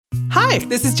Hi,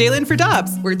 this is Jalen for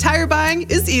Dobbs, where tire buying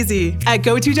is easy. At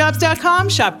GoToDobbs.com,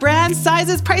 shop brands,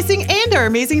 sizes, pricing, and our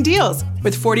amazing deals.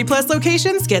 With 40-plus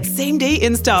locations, get same-day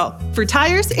install. For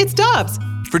tires, it's Dobbs.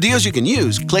 For deals you can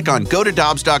use, click on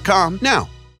GoToDobbs.com now.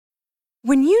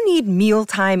 When you need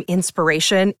mealtime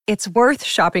inspiration, it's worth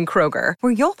shopping Kroger,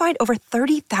 where you'll find over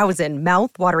 30,000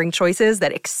 mouth-watering choices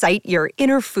that excite your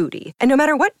inner foodie. And no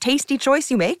matter what tasty choice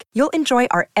you make, you'll enjoy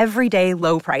our everyday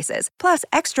low prices, plus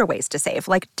extra ways to save,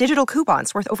 like digital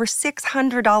coupons worth over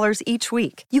 $600 each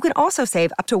week. You can also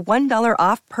save up to $1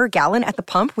 off per gallon at the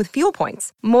pump with fuel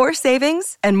points. More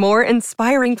savings and more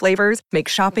inspiring flavors make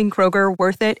shopping Kroger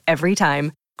worth it every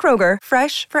time. Kroger,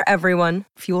 fresh for everyone.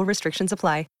 Fuel restrictions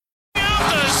apply.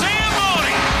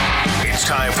 It's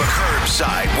time for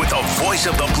Curbside with the voice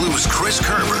of the Blues, Chris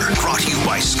Kerber. Brought to you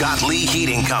by Scott Lee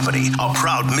Heating Company, a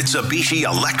proud Mitsubishi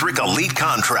Electric Elite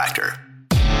contractor.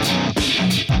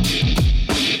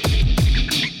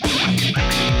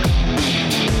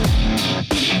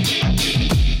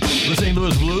 The St.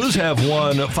 Louis Blues have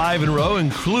won 5 in a row,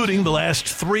 including the last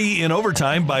 3 in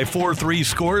overtime by 4-3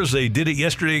 scores. They did it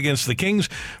yesterday against the Kings.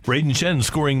 Braden Shen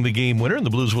scoring the game winner, and the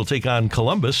Blues will take on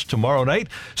Columbus tomorrow night.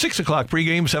 6 o'clock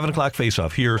pregame, 7 o'clock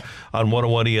faceoff here on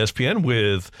 101 ESPN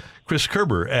with Chris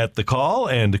Kerber at the call.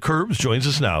 And Kerbs joins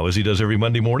us now, as he does every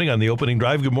Monday morning on the opening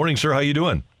drive. Good morning, sir. How you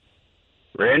doing?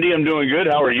 Randy, I'm doing good.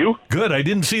 How are you? Good. I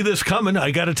didn't see this coming.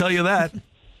 I got to tell you that.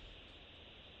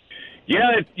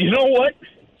 Yeah, you know what?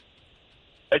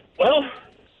 Well,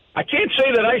 I can't say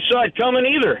that I saw it coming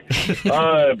either.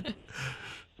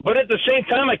 But at the same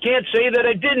time, I can't say that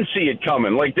I didn't see it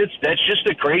coming. Like, that's just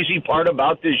the crazy part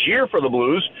about this year for the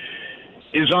Blues,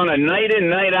 is on a night-in,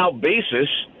 night-out basis,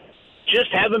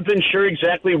 just haven't been sure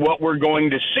exactly what we're going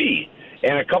to see.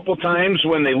 And a couple times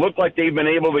when they look like they've been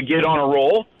able to get on a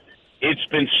roll, it's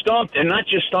been stumped, and not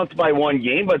just stumped by one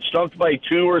game, but stumped by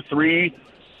 2 or 3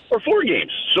 or 4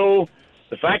 games. So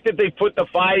the fact that they put the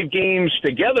 5 games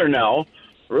together now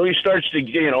really starts to,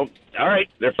 all right,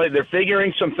 they're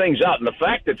figuring some things out. And the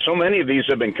fact that so many of these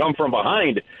have been come from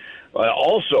behind,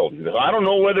 also, I don't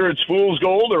know whether it's fool's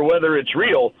gold or whether it's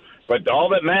real, but all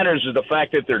that matters is the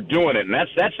fact that they're doing it. And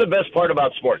that's the best part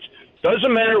about sports.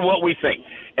 Doesn't matter what we think.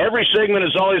 Every segment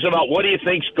is always about what do you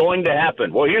think's going to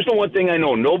happen. Well, here's the one thing I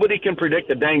know. Nobody can predict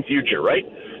the dang future, right?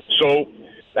 So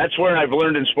that's where I've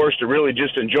learned in sports to really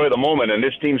just enjoy the moment, and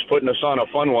this team's putting us on a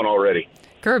fun one already.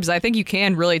 Kerbs, I think you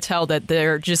can really tell that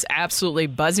they're just absolutely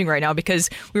buzzing right now, because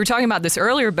we were talking about this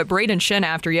earlier, but Braden Shen,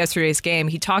 after yesterday's game,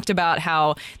 he talked about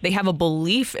how they have a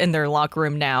belief in their locker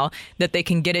room now that they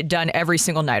can get it done every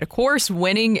single night. Of course,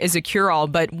 winning is a cure-all,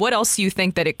 but what else do you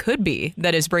think that it could be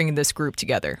that is bringing this group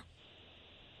together?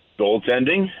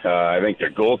 Goaltending. I think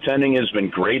their goaltending has been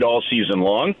great all season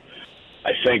long.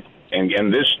 I think,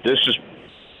 and this is,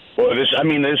 well, this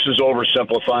is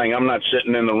oversimplifying. I'm not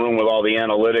sitting in the room with all the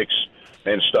analytics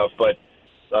and stuff, but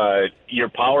your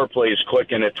power play is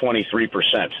clicking at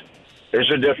 23%.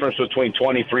 There's a difference between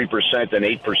 23% and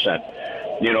 8%.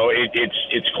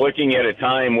 It's clicking at a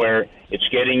time where it's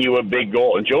getting you a big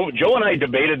goal. And Joe and I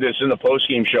debated this in the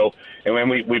postgame show, and when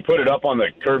we put it up on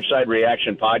the Curbside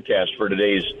Reaction podcast for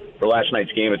last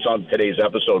night's game. It's on today's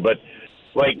episode. But,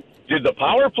 did the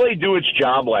power play do its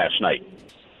job last night?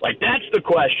 That's the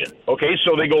question. Okay,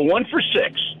 so they go 1 for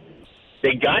 6.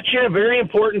 They got you a very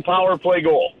important power play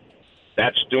goal.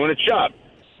 That's doing its job.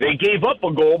 They gave up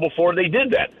a goal before they did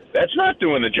that. That's not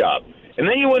doing the job. And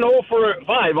then you went 0 for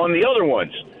 5 on the other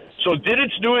ones. So did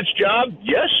it do its job?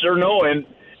 Yes or no? And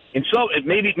so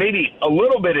maybe a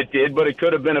little bit it did, but it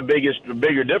could have been a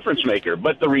bigger difference maker.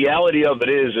 But the reality of it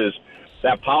is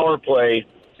that power play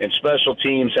and special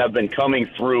teams have been coming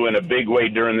through in a big way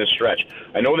during this stretch.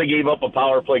 I know they gave up a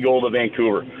power play goal to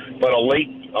Vancouver, but a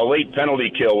late penalty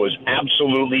kill was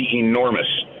absolutely enormous.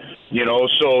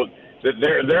 So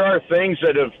there are things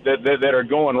that are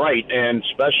going right, and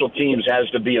special teams has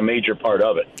to be a major part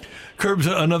of it. Kerbs,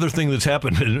 another thing that's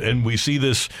happened, and we see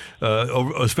this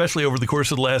especially over the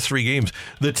course of the last 3 games,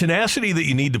 the tenacity that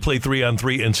you need to play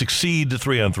 3-on-3 and succeed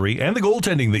 3-on-3, and the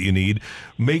goaltending that you need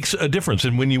makes a difference.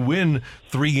 And when you win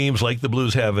 3 games like the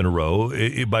Blues have in a row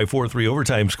by 4-3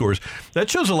 overtime scores,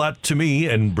 that shows a lot to me.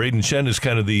 And Braden Shen is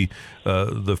kind of the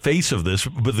face of this,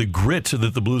 but the grit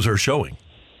that the Blues are showing.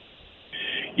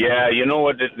 Yeah, you know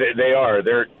what they are.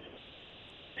 There's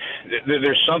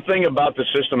something about the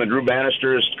system, and Drew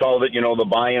Bannister has called it, the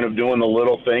buy-in of doing the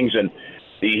little things. And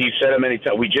he said it many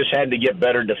times. We just had to get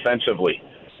better defensively,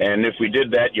 and if we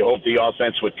did that, you hope the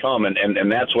offense would come, and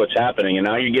that's what's happening. And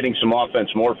now you're getting some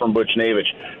offense more from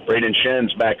Buchnevich. Braden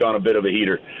Shen's back on a bit of a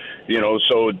heater,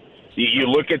 So you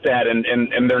look at that,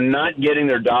 and they're not getting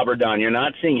their dauber down. You're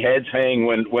not seeing heads hang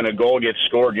when a goal gets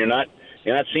scored. You're not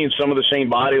seeing some of the same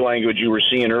body language you were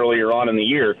seeing earlier on in the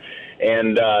year,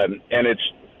 and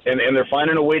they're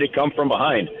finding a way to come from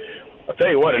behind. I'll tell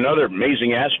you what, another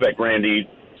amazing aspect, Randy,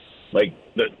 like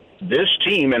this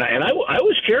team, and I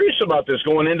was curious about this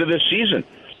going into this season.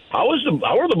 How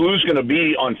are the Blues going to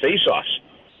be on faceoffs?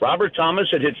 Robert Thomas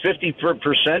had hit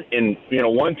 50% in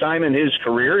one time in his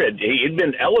career. He'd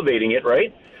been elevating it,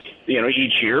 right?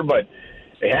 Each year, but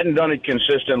they hadn't done it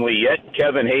consistently yet.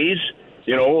 Kevin Hayes,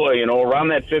 around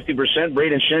that 50%.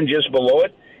 Braden Shen just below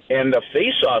it. And the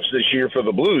faceoffs this year for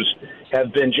the Blues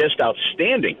have been just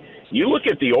outstanding. You look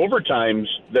at the overtimes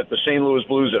that the St. Louis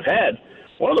Blues have had.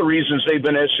 One of the reasons they've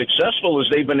been as successful is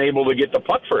they've been able to get the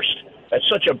puck first. That's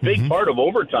such a big part of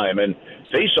overtime, and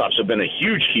faceoffs have been a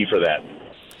huge key for that.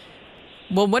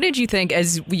 Well, what did you think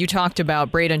as you talked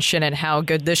about Braden Shin and how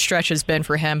good this stretch has been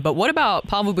for him? But what about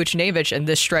Pavel Buchnevich and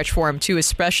this stretch for him, too,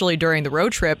 especially during the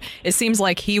road trip? It seems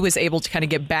like he was able to kind of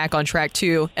get back on track,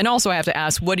 too. And also I have to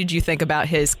ask, what did you think about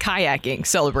his kayaking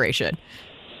celebration?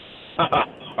 All right,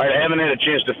 I haven't had a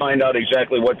chance to find out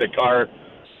exactly what the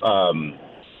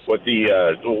what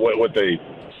the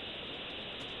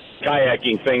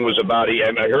kayaking thing was about.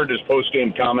 I heard his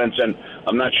post-game comments, and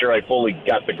I'm not sure I fully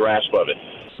got the grasp of it.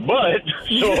 But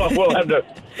so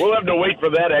we'll have to wait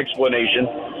for that explanation,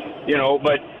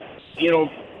 But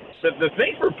the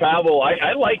thing for Pavel,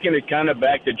 I liken it kind of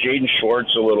back to Jaden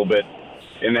Schwartz a little bit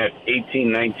in that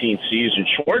 18-19 season.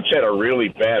 Schwartz had a really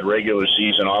bad regular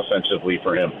season offensively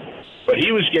for him, but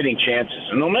he was getting chances,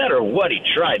 and no matter what he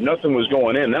tried, nothing was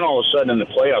going in. Then all of a sudden in the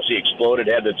playoffs, he exploded,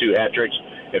 had the 2 hat tricks,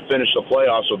 and finished the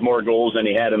playoffs with more goals than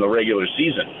he had in the regular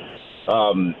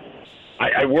season.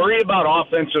 I worry about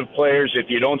offensive players if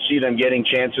you don't see them getting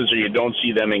chances or you don't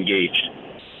see them engaged.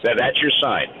 That's your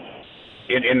sign.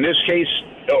 In this case,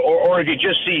 or if you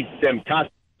just see them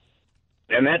constant,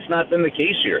 and that's not been the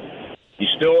case here. He's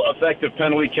still effective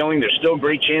penalty killing. There's still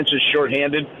great chances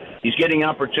shorthanded. He's getting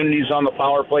opportunities on the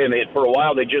power play, and for a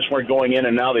while they just weren't going in,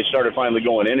 and now they started finally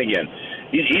going in again.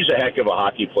 He's a heck of a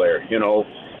hockey player,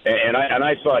 And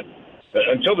I thought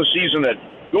until the season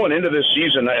going into this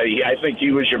season, I think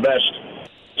he was your best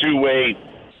two-way,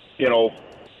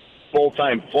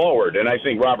 full-time forward. And I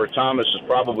think Robert Thomas has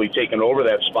probably taken over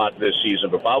that spot this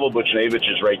season. But Pavel Buchnevich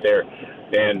is right there.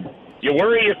 And you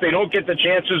worry if they don't get the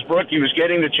chances, Brooke. He was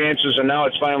getting the chances, and now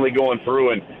it's finally going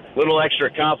through. And a little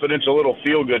extra confidence, a little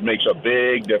feel-good makes a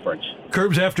big difference.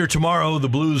 Curbs, after tomorrow, the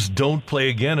Blues don't play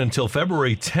again until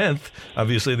February 10th.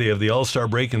 Obviously, they have the All-Star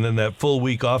break and then that full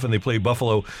week off, and they play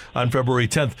Buffalo on February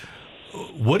 10th.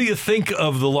 What do you think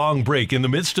of the long break? In the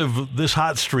midst of this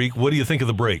hot streak, what do you think of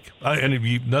the break?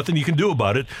 Nothing you can do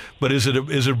about it, but is it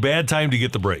a bad time to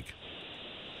get the break?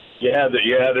 Yeah,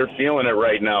 they're feeling it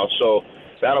right now, so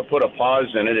that'll put a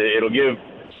pause in it. It'll give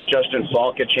Justin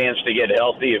Falk a chance to get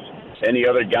healthy. If any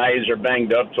other guys are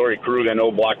banged up, Torrey Krug, I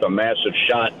know, blocked a massive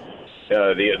shot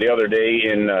the other day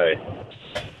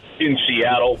in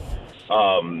Seattle,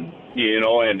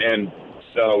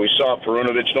 we saw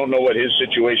Perunovic. Don't know what his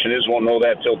situation is. Won't know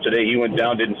that till today. He went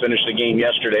down, didn't finish the game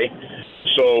yesterday.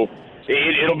 So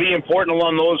it'll be important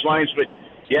along those lines. But,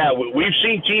 yeah, we've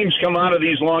seen teams come out of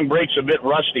these long breaks a bit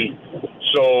rusty.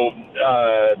 So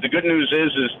the good news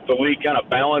is the league kind of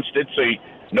balanced it. So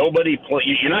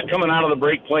you're not coming out of the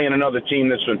break playing another team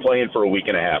that's been playing for a week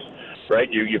and a half,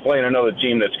 right? You're playing another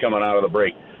team that's coming out of the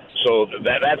break. So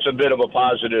that's a bit of a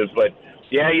positive. But,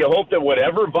 yeah, you hope that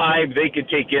whatever vibe they could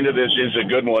take into this is a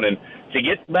good one. And to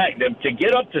get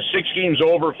up to 6 games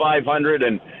over 500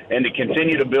 and to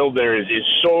continue to build there is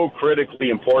so critically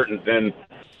important. And,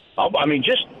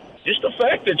 just the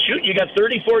fact that, you got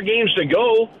 34 games to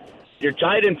go. You're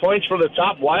tied in points for the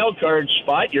top wild card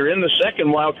spot. You're in the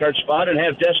second wild card spot and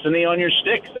have destiny on your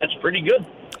stick. That's pretty good.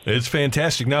 It's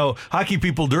fantastic. Now, hockey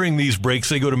people during these breaks,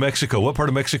 they go to Mexico. What part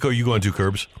of Mexico are you going to,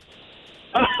 Curbs?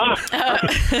 I'm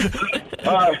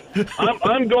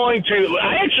going to.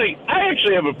 I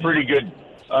actually have a pretty good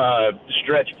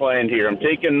stretch planned here. I'm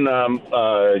taking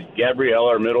Gabrielle,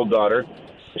 our middle daughter.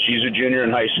 She's a junior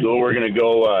in high school. We're going to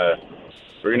go.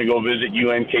 We're going to go visit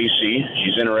UNKC.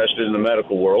 She's interested in the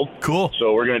medical world. Cool.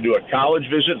 So we're going to do a college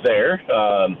visit there,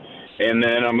 and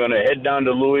then I'm going to head down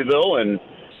to Louisville and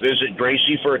visit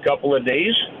Gracie for a couple of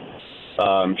days.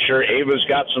 I'm sure Ava's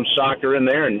got some soccer in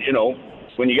there, and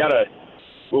when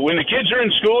the kids are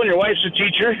in school and your wife's a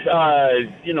teacher,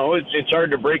 it's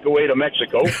hard to break away to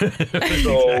Mexico.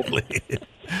 Exactly.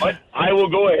 But I will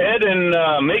go ahead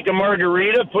and make a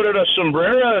margarita, put it a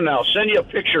sombrero, and I'll send you a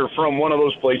picture from one of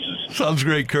those places. Sounds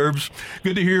great, Curbs.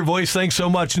 Good to hear your voice. Thanks so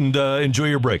much, and enjoy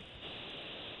your break.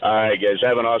 All right, guys.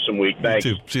 Have an awesome week. Thanks.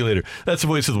 You too. See you later. That's the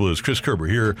voice of the Blues, Chris Kerber,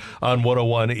 here on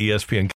 101 ESPN.